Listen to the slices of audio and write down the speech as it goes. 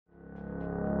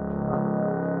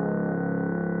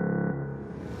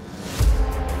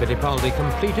Fittipaldi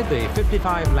completed the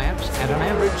 55 laps at an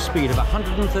average speed of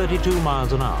 132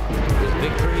 miles an hour. His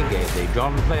victory gave the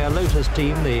John Player Lotus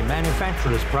team the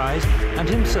manufacturer's prize and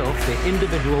himself the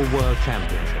individual world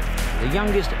championship. The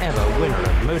youngest ever winner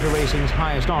of motor racing's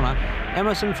highest honor,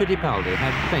 Emerson Fittipaldi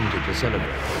had plenty to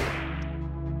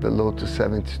celebrate. The Lotus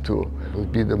 72 will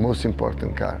be the most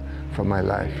important car for my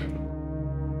life.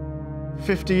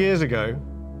 50 years ago,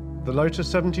 the Lotus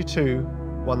 72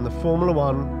 won the Formula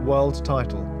One world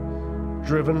title,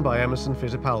 driven by Emerson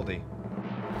Fittipaldi.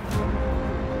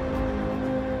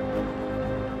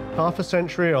 Half a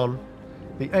century on,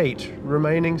 the 8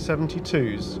 remaining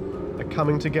 72s are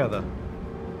coming together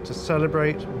to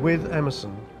celebrate with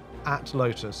Emerson at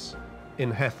Lotus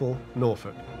in Hethel,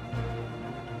 Norfolk.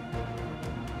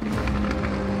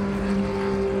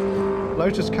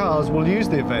 Lotus Cars will use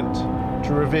the event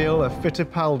to reveal a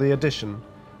Fittipaldi edition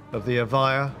of the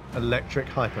Evija electric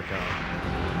hypercar.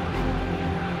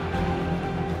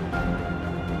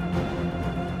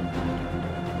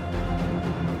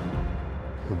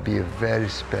 It will be a very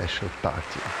special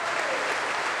party.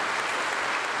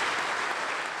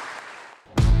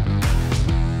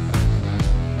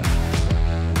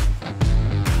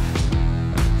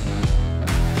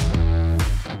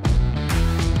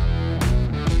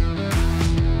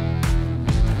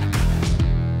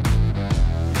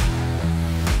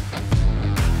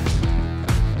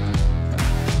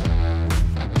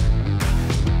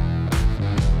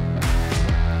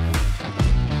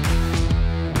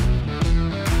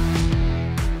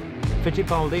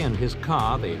 Fittipaldi and his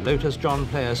car, the Lotus John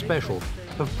Player Special,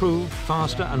 have proved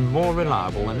faster and more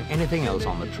reliable than anything else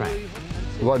on the track.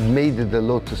 What made the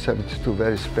Lotus 72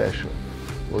 very special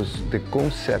was the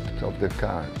concept of the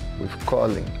car with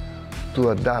cooling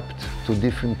to adapt to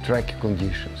different track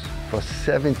conditions. For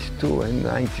 72 and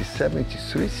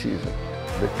 1973 season,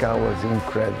 the car was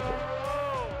incredible.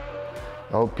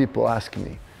 Now people ask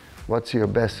me, what's your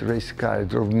best race car? I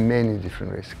drove many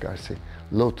different race cars, say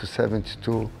Lotus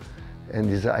 72, and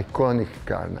this iconic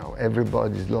car now.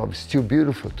 Everybody loves, still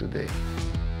beautiful today.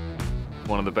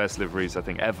 One of the best liveries I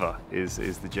think ever is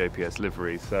the JPS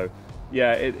livery. So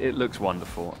yeah, it looks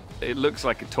wonderful. It looks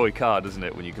like a toy car, doesn't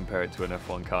it, when you compare it to an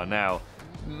F1 car now.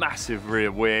 Massive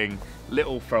rear wing,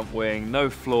 little front wing, no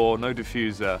floor, no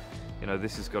diffuser. You know,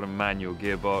 this has got a manual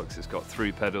gearbox, it's got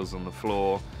 3 pedals on the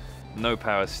floor, no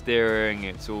power steering,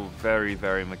 it's all very,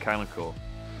 very mechanical.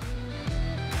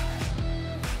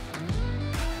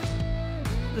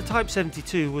 The Type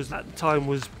 72 was, at the time,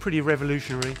 was pretty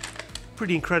revolutionary,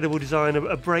 pretty incredible design,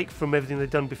 a break from everything they'd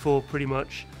done before pretty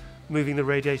much. Moving the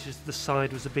radiators to the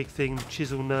side was a big thing, the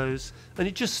chisel nose, and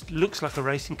it just looks like a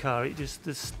racing car. It just,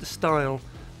 the style,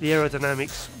 the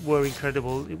aerodynamics were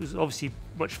incredible. It was obviously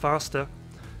much faster,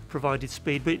 provided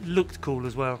speed, but it looked cool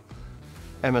as well.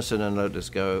 Emerson and Lotus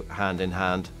go hand in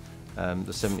hand.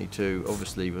 The 72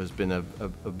 obviously has been a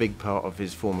big part of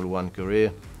his Formula One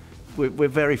career. We're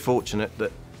very fortunate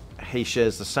that he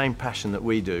shares the same passion that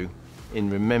we do in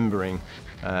remembering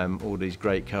all these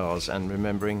great cars and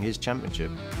remembering his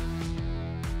championship.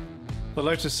 The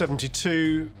Lotus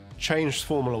 72 changed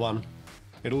Formula One.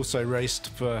 It also raced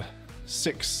for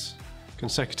 6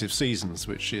 consecutive seasons,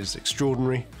 which is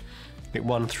extraordinary. It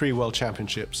won 3 world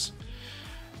championships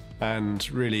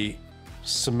and really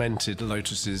cemented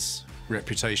Lotus's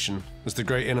reputation as the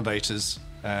great innovators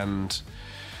and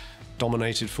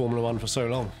dominated Formula One for so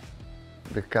long.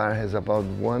 The car has about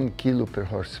 1 kilo per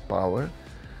horsepower.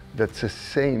 That's the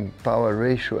same power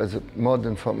ratio as a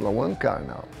modern Formula One car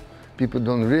now. People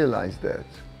don't realize that.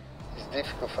 It's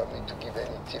difficult for me to give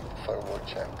any tip for a world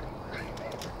champion.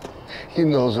 He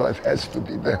knows what has to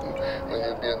be done when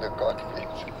you be in the cockpit.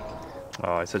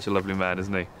 Oh, he's such a lovely man,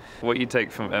 isn't he? What you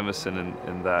take from Emerson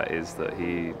in that is that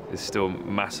he is still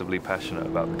massively passionate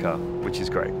about the car, which is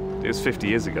great. It was 50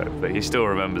 years ago, but he still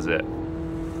remembers it.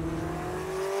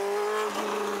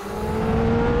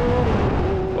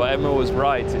 Well, Emma was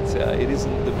right. It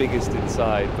isn't the biggest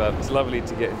inside, but it's lovely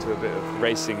to get into a bit of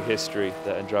racing history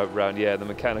and drive around. Yeah, the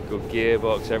mechanical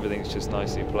gearbox, everything's just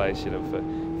nicely placed. You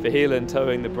know, for heel and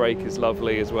towing, the brake is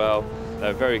lovely as well.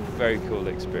 A very, very cool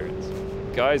experience.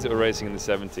 Guys that were racing in the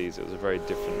 70s, it was a very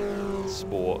different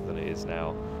sport than it is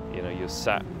now. You know, you're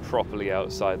sat properly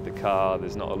outside the car,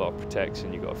 there's not a lot of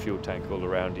protection, you've got a fuel tank all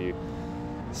around you.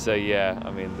 So yeah,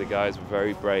 I mean, the guys were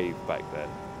very brave back then.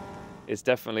 It's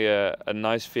definitely a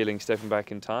nice feeling stepping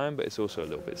back in time, but it's also a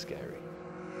little bit scary.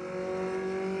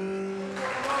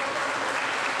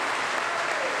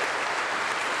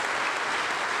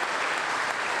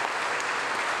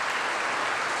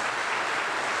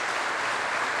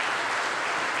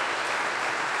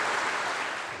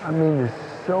 I mean,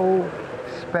 it's so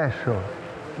special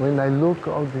when I look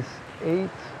at this 8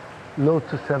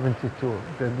 Lotus 72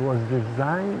 that was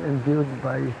designed and built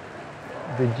by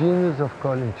the genius of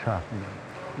Colin Chapman.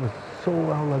 It was so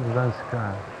well advanced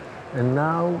car. And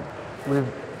now with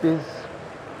this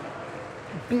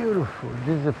beautiful,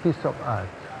 this is a piece of art.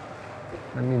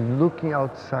 I mean, looking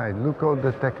outside, look at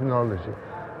the technology,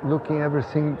 looking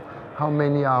everything, how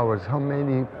many hours, how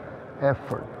many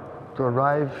effort to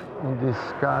arrive in this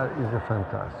car is a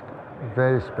fantastic,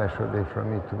 very special day for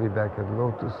me to be back at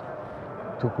Lotus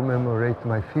to commemorate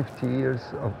my 50 years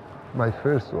of my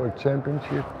first World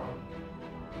Championship.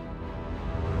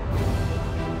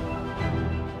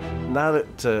 Now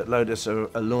that Lotus are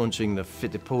launching the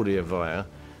Fittipaldi Evija,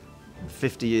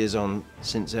 50 years on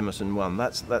since Emerson won,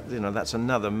 that's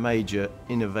another major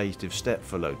innovative step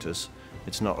for Lotus.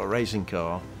 It's not a racing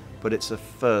car, but it's the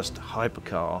first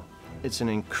hypercar. It's an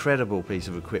incredible piece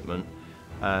of equipment.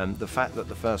 The fact that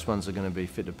the first ones are going to be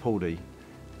Fittipaldi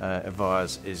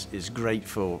Evijas is great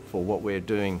for what we're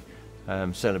doing,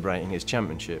 celebrating his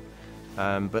championship.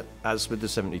 But as with the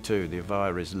 72, the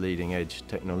Evija is leading edge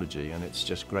technology, and it's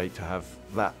just great to have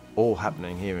that all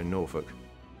happening here in Norfolk.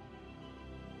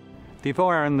 The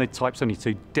Evija and the Type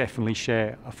 72 definitely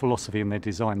share a philosophy in their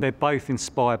design. They're both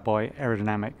inspired by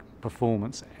aerodynamic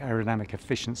performance, aerodynamic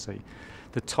efficiency.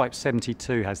 The Type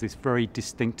 72 has this very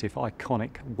distinctive,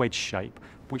 iconic wedge shape,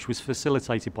 which was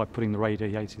facilitated by putting the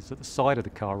radiators at the side of the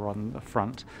car rather than the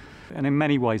front. And in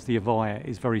many ways, the Evija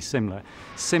is very similar.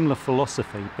 Similar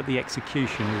philosophy, but the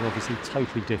execution is obviously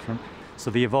totally different. So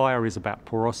the Evija is about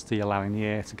porosity, allowing the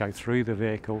air to go through the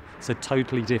vehicle. It's a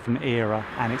totally different era,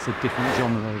 and it's a different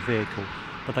genre of vehicle.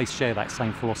 But they share that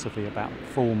same philosophy about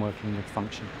form working with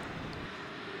function.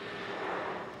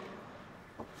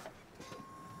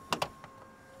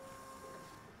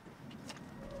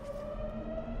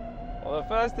 Well, the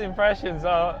first impressions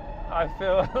are, I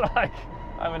feel like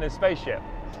I'm in a spaceship.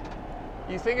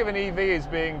 You think of an EV as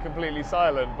being completely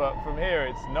silent, but from here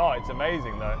it's not. It's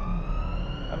amazing though.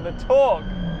 And the torque,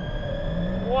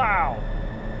 wow.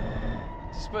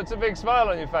 Just puts a big smile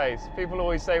on your face. People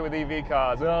always say with EV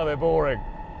cars, oh, they're boring.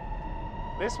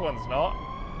 This one's not.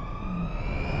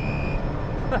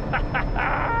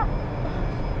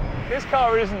 This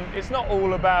car it's not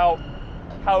all about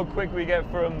how quick we get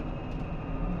from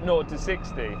 0 to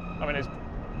 60. I mean, it's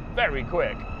very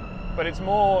quick, but it's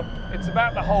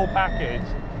about the whole package.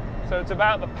 So it's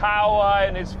about the power,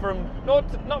 and it's not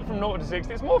from 0 to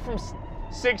 60, it's more from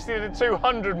 60 to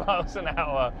 200 miles an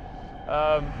hour.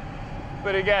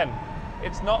 But again,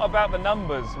 it's not about the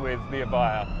numbers with the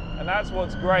Evija, and that's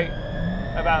what's great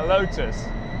about Lotus.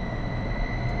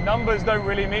 Numbers don't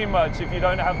really mean much if you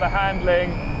don't have the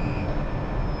handling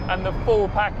and the full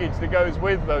package that goes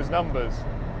with those numbers.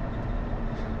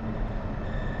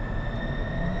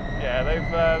 Yeah,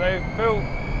 they've built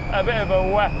a bit of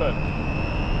a weapon.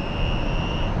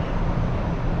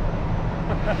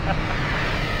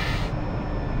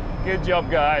 Good job,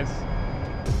 guys.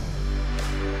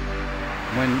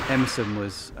 When Emerson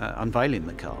was unveiling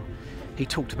the car, he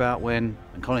talked about when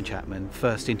Colin Chapman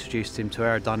first introduced him to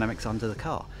aerodynamics under the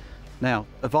car. Now,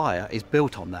 Evija is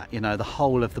built on that. You know, the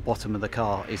whole of the bottom of the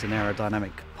car is an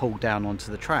aerodynamic pull down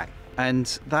onto the track. And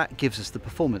that gives us the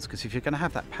performance, because if you're going to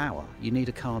have that power, you need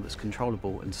a car that's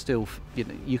controllable and still,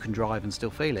 you can drive and still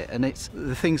feel it. And it's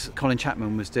the things that Colin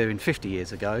Chapman was doing 50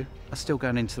 years ago are still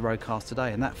going into the road cars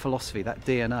today. And that philosophy, that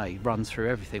DNA runs through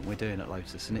everything we're doing at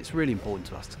Lotus. And it's really important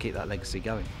to us to keep that legacy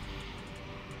going.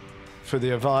 For the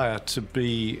Evija to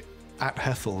be at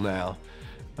Hethel now,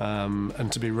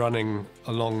 and to be running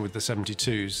along with the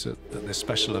 72s at this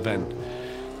special event,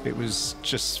 it was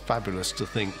just fabulous to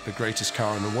think the greatest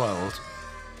car in the world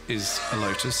is a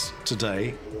Lotus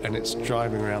today, and it's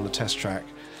driving around the test track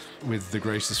with the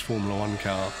greatest Formula One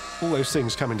car. All those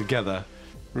things coming together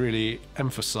really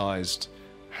emphasised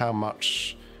how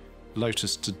much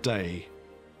Lotus today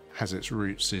has its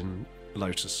roots in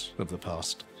Lotus of the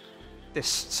past. This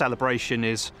celebration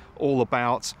is all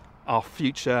about our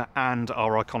future and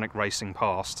our iconic racing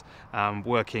past,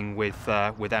 working with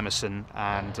Emerson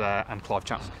and Clive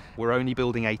Chapman. We're only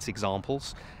building 8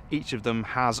 examples. Each of them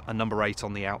has a number 8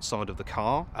 on the outside of the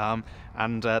car,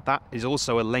 and that is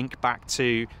also a link back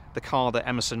to the car that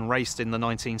Emerson raced in the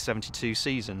 1972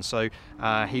 season. So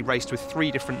he raced with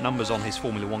 3 different numbers on his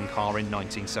Formula One car in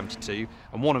 1972,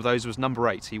 and one of those was number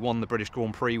 8. He won the British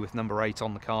Grand Prix with number 8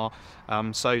 on the car,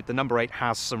 so the number 8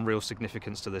 has some real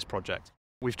significance to this project.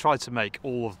 We've tried to make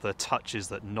all of the touches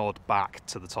that nod back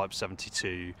to the Type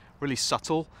 72 really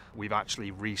subtle. We've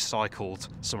actually recycled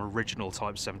some original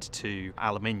Type 72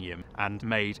 aluminium and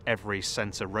made every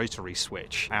centre rotary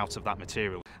switch out of that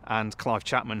material. and Clive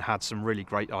Chapman had some really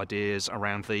great ideas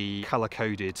around the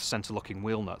colour-coded centre-locking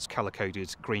wheel nuts,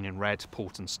 colour-coded green and red,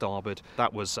 port and starboard.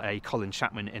 That was a Colin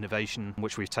Chapman innovation,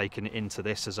 which we've taken into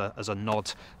this as a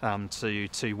nod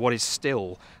to what is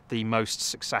still the most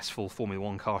successful Formula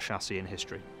One car chassis in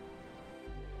history.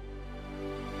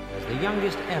 As the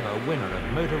youngest ever winner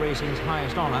of motor racing's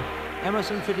highest honour,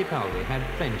 Emerson Fittipaldi had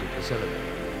plenty to celebrate.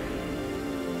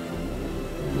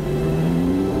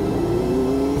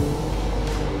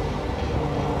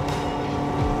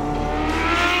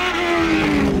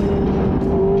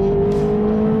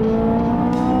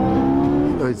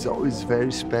 It's always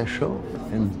very special,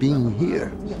 and being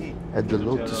here at the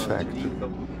Lotus factory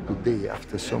today,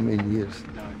 after so many years,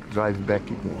 drive back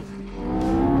again.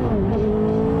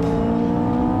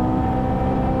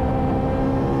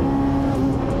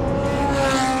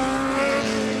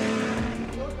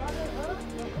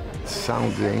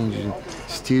 Sound, the engine,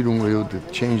 steering wheel, the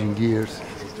changing gears,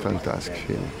 fantastic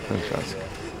feeling, fantastic.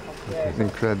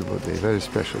 Incredible day, very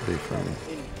special day for me.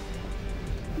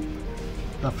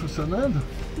 Tá funcionando?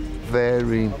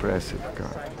 Very impressive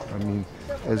car. I mean,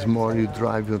 as more you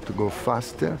drive, you have to go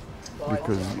faster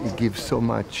because it gives so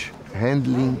much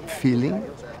handling feeling,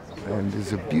 and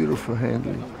it's a beautiful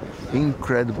handling,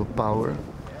 incredible power.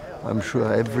 I'm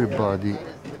sure everybody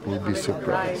will be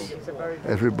surprised.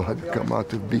 Everybody come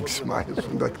out with big smiles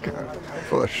from that car,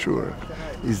 for sure.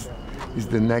 It's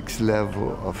the next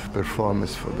level of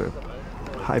performance for the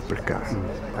hypercar.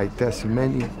 I tested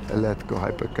many electrical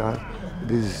hypercars.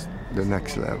 This is the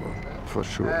next level, for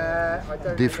sure.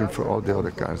 Different from all the other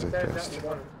cars I tested.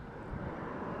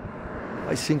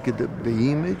 I think the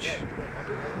image,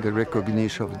 the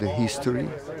recognition of the history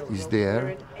is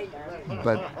there,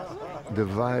 but the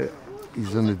vibe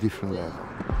is on a different level.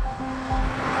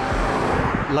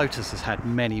 Lotus has had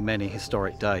many, many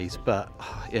historic days, but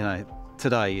you know,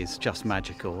 today is just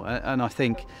magical, and I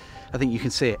think you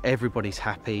can see it. Everybody's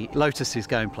happy. Lotus is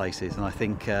going places, and I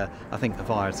think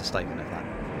Evija is a statement of that.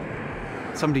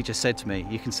 Somebody just said to me,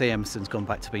 you can see Emerson's gone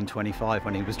back to being 25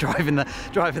 when he was driving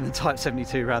the Type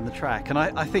 72 around the track, and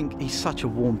I think he's such a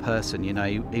warm person. You know,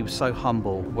 he was so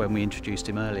humble when we introduced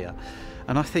him earlier.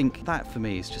 And I think that for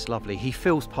me is just lovely. He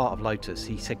feels part of Lotus.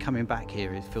 He said coming back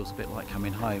here, it feels a bit like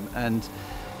coming home. And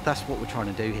that's what we're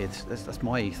trying to do here. That's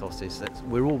my ethos, is that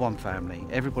we're all one family.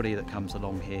 Everybody that comes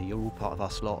along here, you're all part of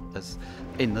us lot as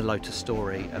in the Lotus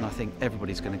story. And I think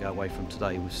everybody's going to go away from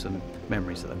today with some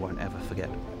memories that they won't ever forget.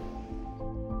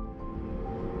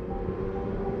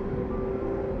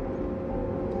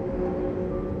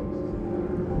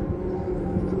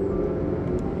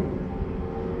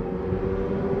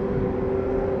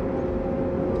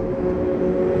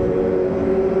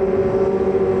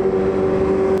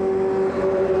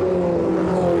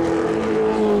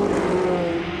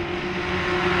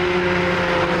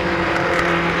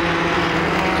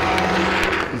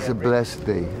 A blessed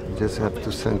day. Just have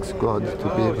to thank God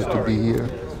to be able to be here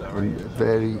on a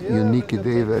very unique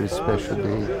day, very special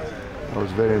day. I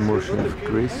was very emotional with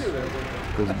Chris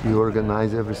because we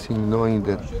organized everything knowing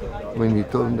that when he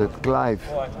told me that Clive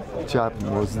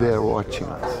Chapman was there watching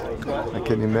us, I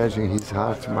can imagine his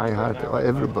heart, my heart,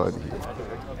 everybody here.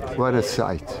 What a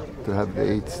sight to have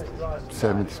the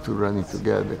 872 running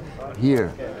together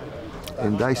here.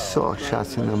 And I saw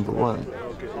chassis number 1,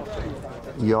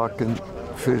 Jochen.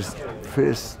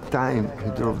 First time he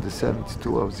drove the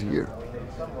 72, I was here.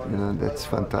 You know, that's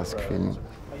fantastic feeling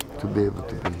to be able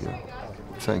to be here.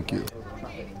 Thank you.